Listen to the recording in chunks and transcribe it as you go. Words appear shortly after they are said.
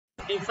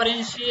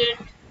differentiate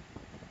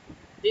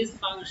this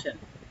function.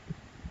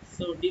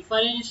 So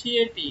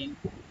differentiating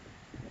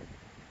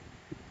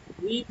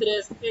with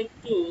respect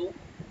to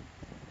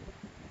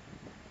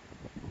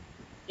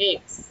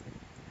x,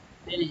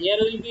 then here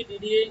will be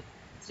ddx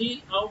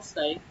 3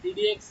 outside,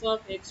 ddx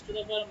of x to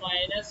the power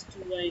minus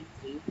 2 by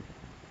 3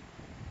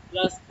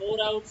 plus 4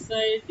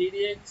 outside,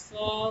 ddx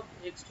of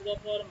x to the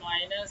power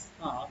minus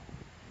half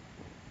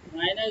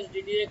minus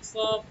ddx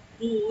of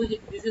 2,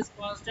 this is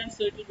constant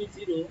so it will be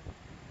 0.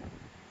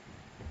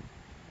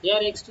 Here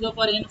x to the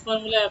power n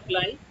formula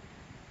apply,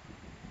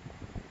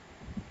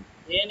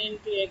 n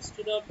into x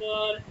to the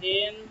power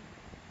n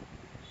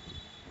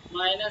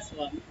minus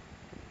 1,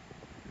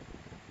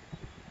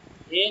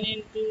 n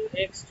into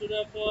x to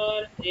the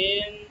power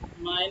n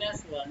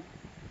minus 1,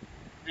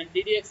 and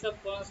ddx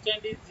of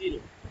constant is 0.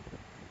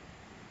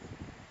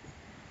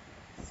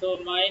 So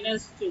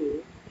minus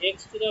 2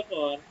 x to the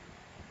power,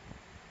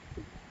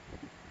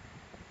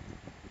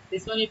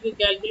 this one if you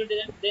calculate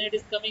then it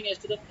is coming x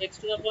to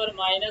the power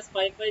minus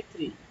 5 by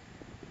 3.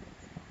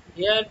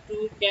 Here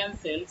 2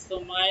 cancel,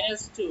 so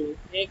minus 2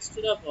 x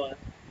to the power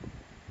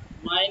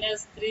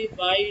minus 3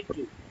 by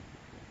 2.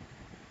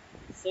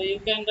 So you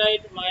can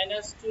write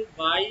minus 2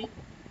 by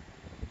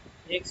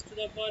x to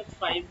the power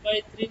 5 by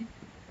 3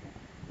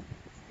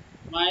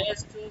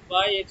 minus 2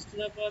 by x to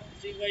the power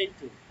 3 by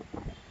 2.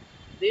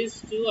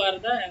 These two are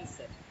the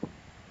answer.